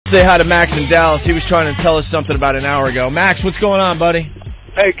Say hi to Max in Dallas. He was trying to tell us something about an hour ago. Max, what's going on, buddy?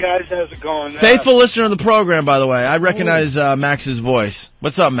 Hey, guys, how's it going? Faithful listener of the program, by the way. I recognize Max's voice.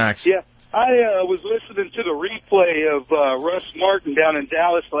 What's up, Max? Yeah, I was listening to the replay of Russ Martin down in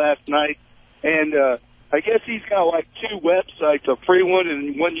Dallas last night, and I guess he's got like 2 websites, a free one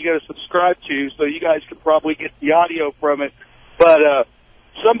and one you got to subscribe to, so you guys could probably get the audio from it. But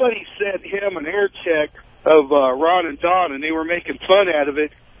somebody sent him an air check of Ron and Don, and they were making fun out of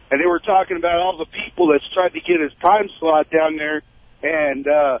it. And they were talking about all the people that's tried to get his time slot down there. And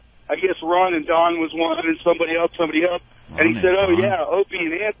I guess Ron and Don was one, and somebody else. And he said, oh, yeah, Opie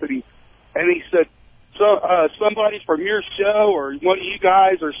and Anthony. And he said, so somebody from your show or one of you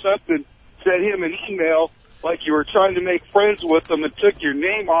guys or something sent him an email like you were trying to make friends with them and took your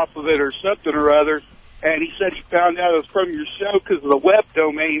name off of it or something or other. And he said he found out it was from your show because of the web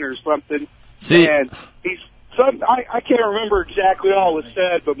domain or something. See? And I can't remember exactly all it was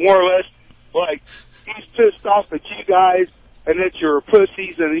said, but more or less, like, he's pissed off at you guys and that you're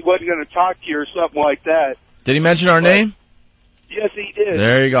pussies and he wasn't going to talk to you or something like that. Did he mention our name? Yes, he did.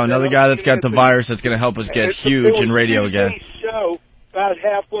 There you go. Another guy that's got the virus that's going to help us get huge in radio again. Show about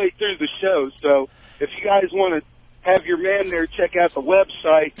halfway through the show, so if you guys want to have your man there check out the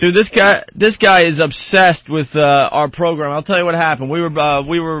website. Dude, this guy is obsessed with our program. I'll tell you what happened. We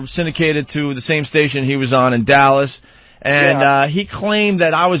were syndicated to the same station he was on in Dallas, and he claimed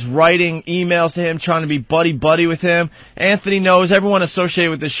that I was writing emails to him, trying to be buddy-buddy with him. Anthony knows, everyone associated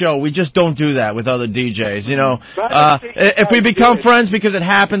with the show, we just don't do that with other DJs, you know. If we become friends because it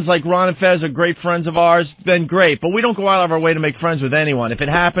happens, like Ron and Fez are great friends of ours, then great. But we don't go out of our way to make friends with anyone. If it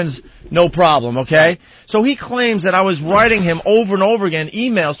happens, no problem, okay? So he claims that I was writing him over and over again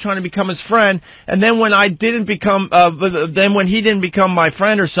emails trying to become his friend, and then when he didn't become my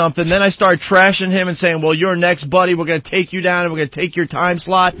friend or something, then I started trashing him and saying, well, you're next, buddy, we're going to take you down and we're going to take your time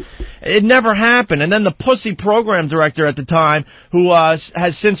slot. It never happened. And then the pussy program director at the time, who has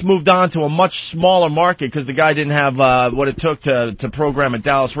since moved on to a much smaller market because the guy didn't have what it took to program a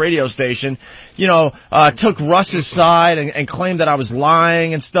Dallas radio station, you know, took Russ's side and claimed that I was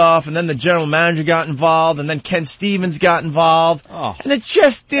lying and stuff, and then the general manager got involved, and then Ken Stevens got involved, and it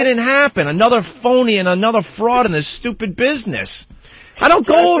just didn't happen. Another phony and another fraud in this stupid business. I don't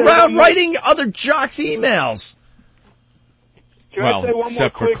go around writing other jocks' emails. Well,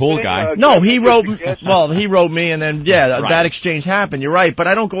 except for Cool Guy. No, he wrote me, and then, that exchange happened. You're right, but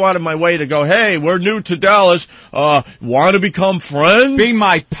I don't go out of my way to go, hey, we're new to Dallas, want to become friends? Be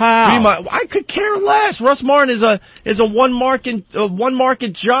my pal. I could care less. Russ Martin is a one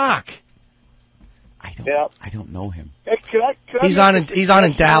market jock. I don't know him. Hey, he's on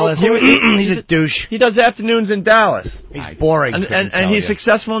in Dallas. He's a douche. He does afternoons in Dallas. He's boring. And he's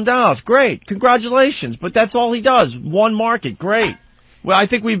successful in Dallas. Great. Congratulations. But that's all he does. One market. Great. Well, I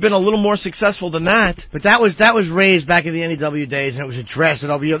think we've been a little more successful than that. But that was raised back in the NEW days, and it was addressed.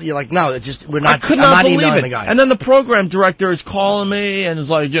 And you're like, no, it's just I'm not believe it. The guy. And then the program director is calling me and is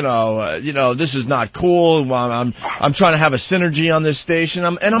like, you know, this is not cool. I'm trying to have a synergy on this station.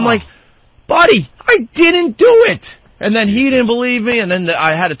 I'm like, buddy, I didn't do it. And then he didn't believe me, and then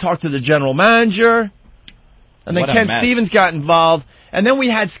I had to talk to the general manager, and then Ken Stevens got involved, and then we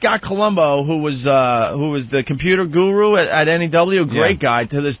had Scott Colombo, who was the computer guru at NEW, a great guy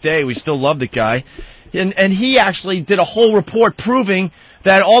to this day. We still love the guy, and he actually did a whole report proving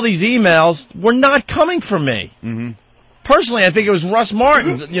that all these emails were not coming from me. Mm-hmm. Personally, I think it was Russ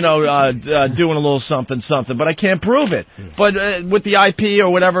Martin, doing a little something, but I can't prove it. But with the IP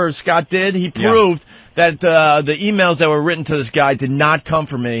or whatever Scott did, he proved that the emails that were written to this guy did not come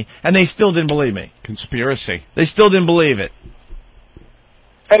from me, and they still didn't believe me. Conspiracy. They still didn't believe it.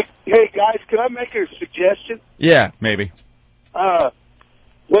 Hey guys, can I make a suggestion? Yeah, maybe.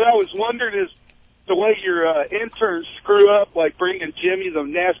 What I was wondering is the way your interns screw up, like bringing Jimmy the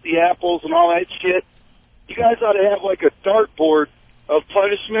nasty apples and all that shit. You guys ought to have like a dartboard of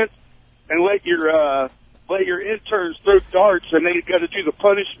punishment and let your interns throw darts and they got to do the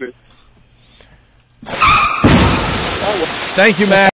punishment. Thank you, Matt.